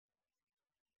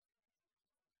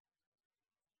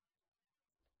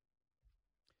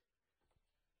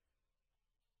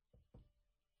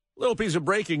Little piece of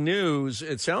breaking news.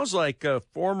 It sounds like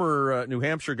former New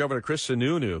Hampshire Governor Chris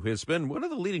Sununu has been one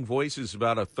of the leading voices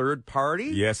about a third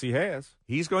party. Yes, he has.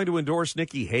 He's going to endorse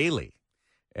Nikki Haley.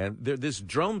 And this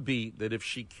drumbeat that if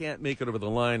she can't make it over the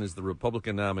line as the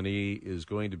Republican nominee is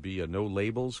going to be a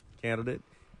no-labels candidate,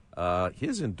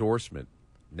 his endorsement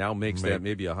now makes that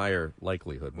maybe a higher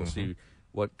likelihood. We'll see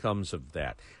what comes of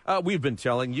that. We've been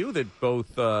telling you that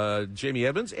both Jamie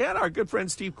Evans and our good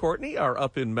friend Steve Courtney are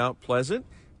up in Mount Pleasant,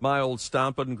 my old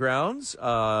stomping grounds,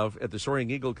 at the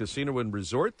Soaring Eagle Casino and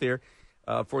Resort there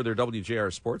for their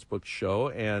WJR Sports Book show.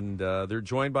 And they're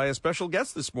joined by a special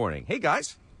guest this morning. Hey,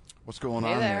 guys. What's going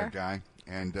on there, Guy?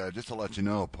 And just to let you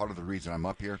know, part of the reason I'm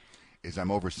up here is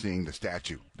I'm overseeing the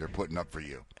statue they're putting up for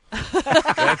you.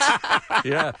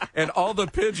 Yeah, and all the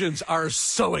pigeons are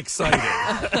so excited.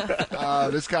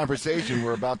 This conversation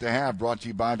we're about to have brought to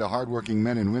you by the hardworking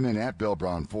men and women at Bill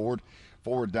Brown Ford.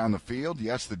 Forward down the field,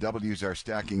 yes, the W's are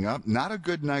stacking up. Not a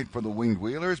good night for the Winged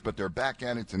Wheelers, but they're back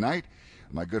at it tonight.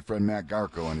 My good friend Matt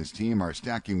Garco and his team are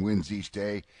stacking wins each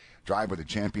day. Drive with the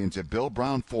champions at Bill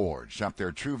Brown Ford. Shop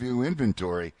their TrueView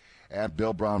inventory at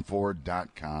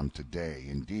BillBrownFord.com today.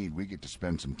 Indeed, we get to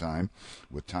spend some time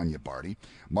with Tanya Bardy,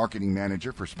 Marketing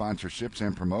Manager for Sponsorships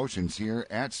and Promotions here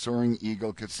at Soaring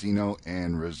Eagle Casino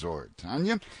and Resort.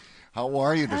 Tanya, how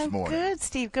are you this morning? I'm good,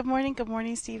 Steve. Good morning. Good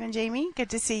morning, Steve and Jamie.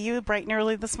 Good to see you bright and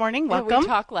early this morning. Yeah, Welcome. we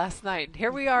talked last night.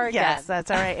 Here we are again. Yes, that's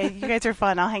all right. You guys are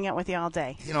fun. I'll hang out with you all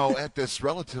day. You know, at this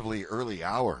relatively early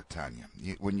hour, Tanya,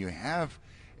 when you have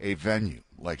a venue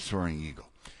like Soaring Eagle,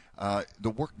 the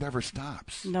work never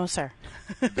stops. No, sir.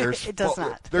 It does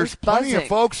not. There's plenty of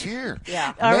folks here.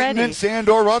 Yeah, already. Maintenance and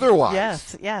or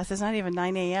otherwise. Yes. It's not even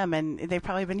 9 a.m., and they've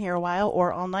probably been here a while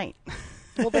or all night.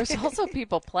 Well, there's also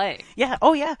people playing. Yeah.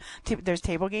 Oh, yeah. There's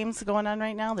table games going on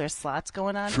right now. There's slots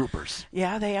going on. Troopers.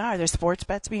 Yeah, they are. There's sports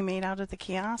bets being made out at the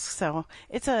kiosk. So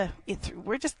it's a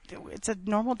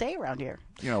normal day around here.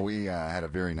 You know, we had a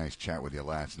very nice chat with you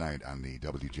last night on the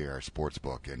WJR Sports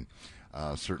Book, and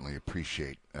certainly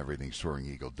appreciate everything Soaring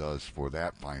Eagle does for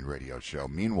that fine radio show.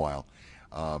 Meanwhile,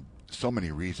 so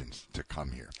many reasons to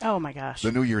come here. Oh, my gosh.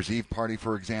 The New Year's Eve party,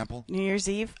 for example. New Year's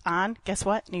Eve on, guess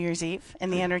what? New Year's Eve in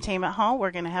the entertainment hall.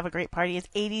 We're going to have a great party. It's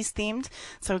 80s themed,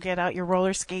 so get out your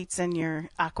roller skates and your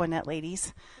Aquanet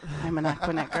ladies. I'm an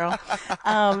Aquanet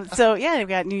girl. So, yeah, we've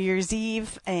got New Year's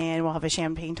Eve, and we'll have a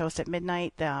champagne toast at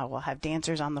midnight. We'll have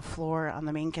dancers on the floor on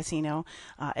the main casino.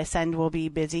 Ascend will be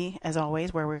busy, as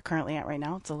always, where we're currently at right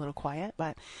now. It's a little quiet,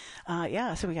 but,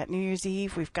 so we got New Year's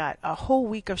Eve. We've got a whole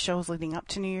week of shows leading up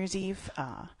to New Year's Eve.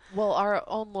 Well, our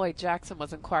own Lloyd Jackson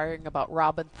was inquiring about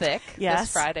Robin Thicke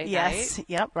this Friday night. Yes,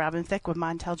 yep, Robin Thicke with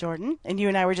Montel Jordan. And you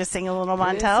and I were just singing a little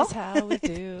Montel. This is how we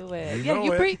do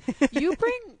it. You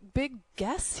bring big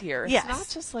guests here. It's not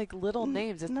just like little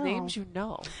names. It's names you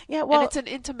know. Yeah, well, and it's an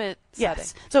intimate setting.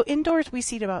 Yes. So indoors we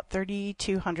seat about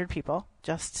 3,200 people.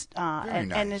 Just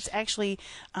nice. And it's actually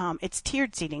it's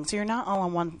tiered seating, so you're not all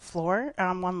on one floor,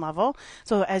 on one level.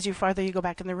 So as you farther you go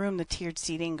back in the room, the tiered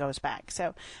seating goes back.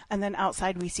 So and then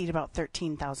outside we seat about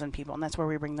 13,000 people, and that's where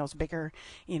we bring those bigger,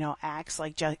 acts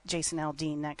like Jason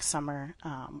Aldean next summer.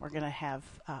 We're gonna have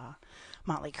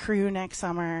Motley Crue next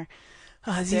summer.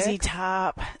 ZZ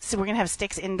Top. So we're going to have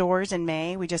Styx indoors in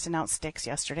May. We just announced Styx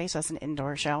yesterday, so that's an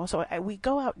indoor show. So we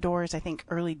go outdoors, I think,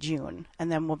 early June,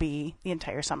 and then we'll be the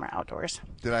entire summer outdoors.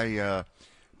 Did I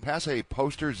pass a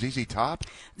poster, ZZ Top?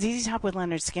 ZZ Top with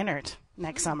Leonard Skinner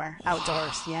next summer,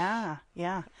 outdoors. Yeah.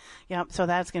 Yep. So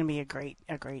that's going to be a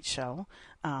great show.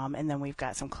 And then we've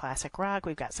got some classic rock.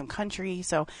 We've got some country.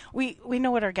 So we know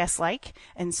what our guests like,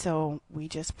 and so we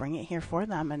just bring it here for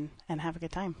them and have a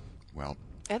good time. Well.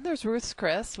 And there's Ruth's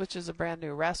Chris, which is a brand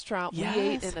new restaurant. Yes. We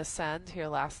ate in Ascend here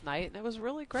last night, and it was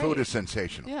really great. Food is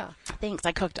sensational. Yeah. Thanks.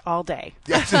 I cooked all day.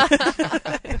 Yes.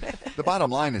 The bottom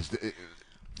line is,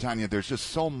 Tanya, there's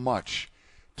just so much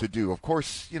to do. Of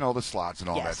course, the slots and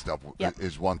all that stuff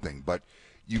is one thing, but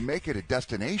you make it a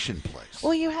destination place.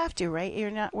 Well, you have to, right?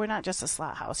 We're not just a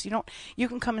slot house. You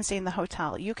can come and stay in the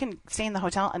hotel. You can stay in the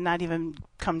hotel and not even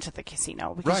come to the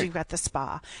casino because you've got the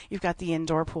spa, you've got the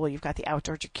indoor pool, you've got the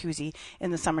outdoor jacuzzi. In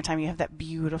the summertime, you have that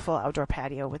beautiful outdoor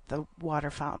patio with the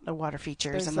water fountain, the water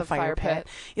features, There's and the fire pit.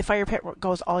 The fire pit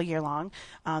goes all year long.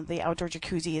 The outdoor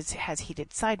jacuzzi has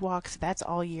heated sidewalks. That's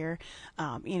all year.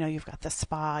 You've got the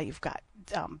spa. You've got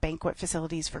banquet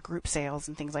facilities for group sales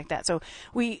and things like that. So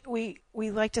we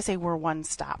like to say we're one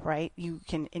stop, right? You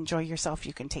can enjoy yourself.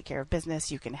 You can take care of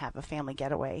business. You can have a family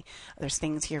getaway. There's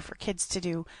things here for kids to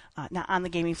do, not on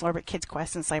the gaming floor, but Kids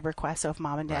Quest and Cyber Quest. So if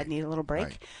mom and dad need a little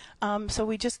break. So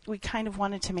we kind of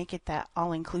wanted to make it that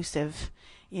all inclusive,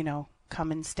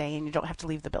 come and stay and you don't have to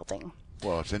leave the building.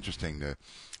 Well, it's interesting to,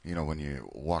 when you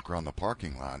walk around the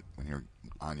parking lot when you're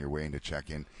on your way in to check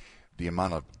in, the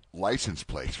amount of license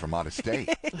plates from out of state.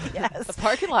 Yes. The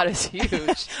parking lot is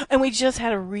huge. And we just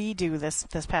had a redo this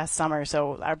past summer,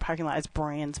 so our parking lot is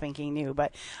brand spanking new.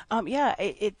 But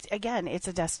it's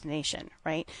a destination,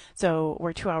 right? So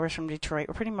we're 2 hours from Detroit.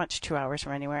 We're pretty much 2 hours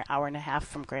from anywhere, hour and a half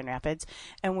from Grand Rapids,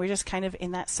 and we're just kind of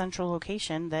in that central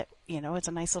location that it's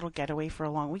a nice little getaway for a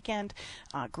long weekend.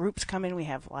 Groups come in. We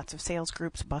have lots of sales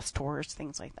groups, bus tours,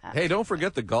 things like that. Hey, don't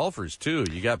forget the golfers too.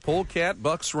 You got Polecat,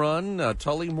 Bucks Run,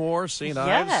 Tullymore, St.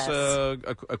 Ives.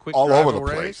 A quick all drive over the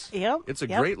away. place. Yep. It's a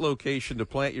great location to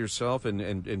plant yourself and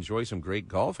enjoy some great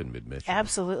golf in Mid-Michigan.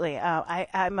 Absolutely.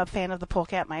 I'm a fan of the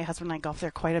Polecat. My husband and I golf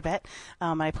there quite a bit.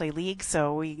 I play league,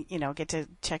 so we get to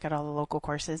check out all the local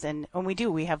courses. And when we do,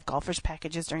 we have golfers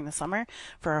packages during the summer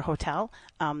for our hotel.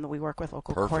 We work with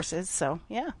local courses. So,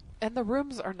 yeah. And the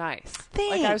rooms are nice.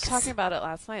 Thanks. Like I was talking about it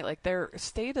last night. Like they're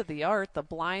state of the art. The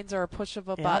blinds are a push of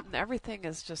a button. Everything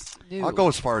is just new. I'll go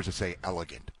as far as to say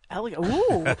elegant.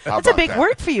 Ooh, that's a big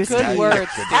word for you, Steve. Good word.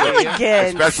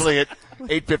 Elegant. Especially at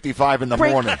 8:55 in the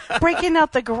morning. Breaking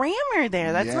out the grammar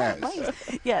there. That's Yes. not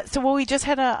nice. Yeah. So we just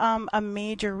had a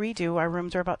major redo. Our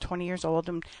rooms are about 20 years old,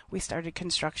 and we started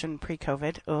construction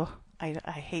pre-COVID. I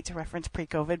hate to reference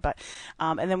pre-COVID, but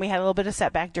and then we had a little bit of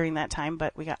setback during that time,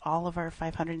 but we got all of our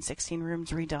 516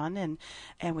 rooms redone,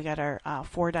 and we got our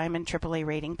 4-diamond AAA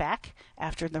rating back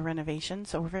after the renovation.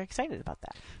 So we're very excited about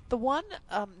that. The one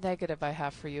negative I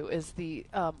have for you is the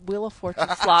Wheel of Fortune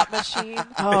slot machine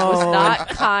was not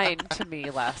kind to me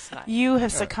last night. You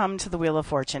have succumbed to the Wheel of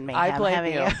Fortune, mayhem. I blame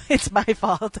you. It's my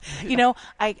fault.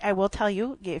 I will tell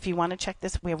you, if you want to check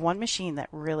this, we have one machine that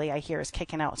really I hear is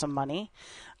kicking out some money.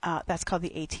 That's called the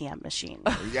ATM machine.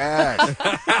 Yes.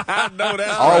 No,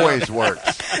 that's always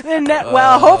works.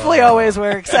 Hopefully always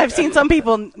works. I've seen some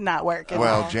people not work.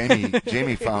 Well,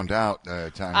 Jamie found out,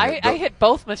 Tanya. I hit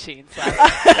both machines.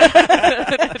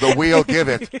 The wheel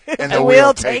giveth, and the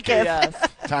wheel taketh. Yes.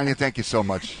 Tanya, thank you so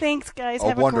much. Thanks, guys. A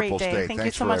Have a wonderful great day. stay. Thank Thanks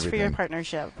you so for much for everything. your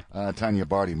partnership. Tanya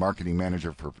Bardy, Marketing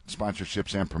Manager for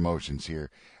Sponsorships and Promotions here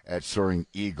at Soaring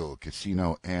Eagle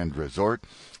Casino and Resort.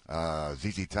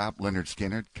 ZZ Top, Leonard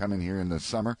Skinner coming here in the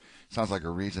summer. Sounds like a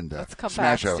reason to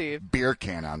smash a beer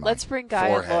can on my Let's bring Guy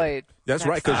forehead. and Lloyd. That's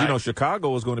right, because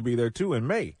Chicago is going to be there too in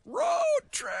May. Road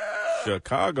trip.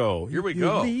 Chicago. Here we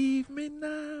go. Leave me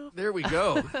now. There we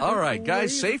go. All right,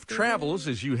 guys, safe travels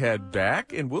as you head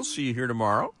back, and we'll see you here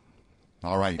tomorrow.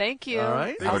 All right. Thank you. All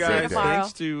right. I'll see you tomorrow.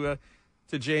 Thanks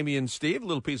to Jamie and Steve. A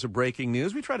little piece of breaking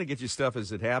news. We try to get you stuff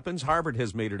as it happens. Harvard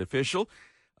has made it official.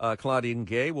 Claudine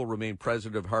Gay will remain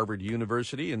president of Harvard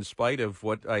University in spite of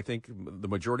what I think the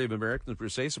majority of Americans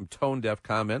would say, some tone-deaf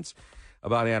comments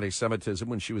about anti-Semitism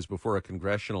when she was before a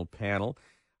congressional panel.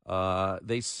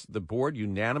 The board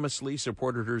unanimously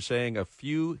supported her, saying a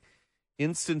few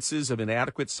instances of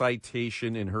inadequate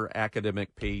citation in her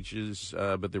academic pages,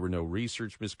 but there were no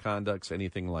research misconducts,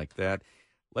 anything like that.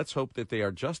 Let's hope that they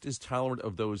are just as tolerant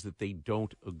of those that they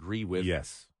don't agree with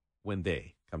when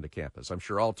they come to campus. I'm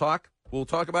sure we'll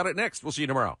talk about it next. We'll see you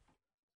tomorrow.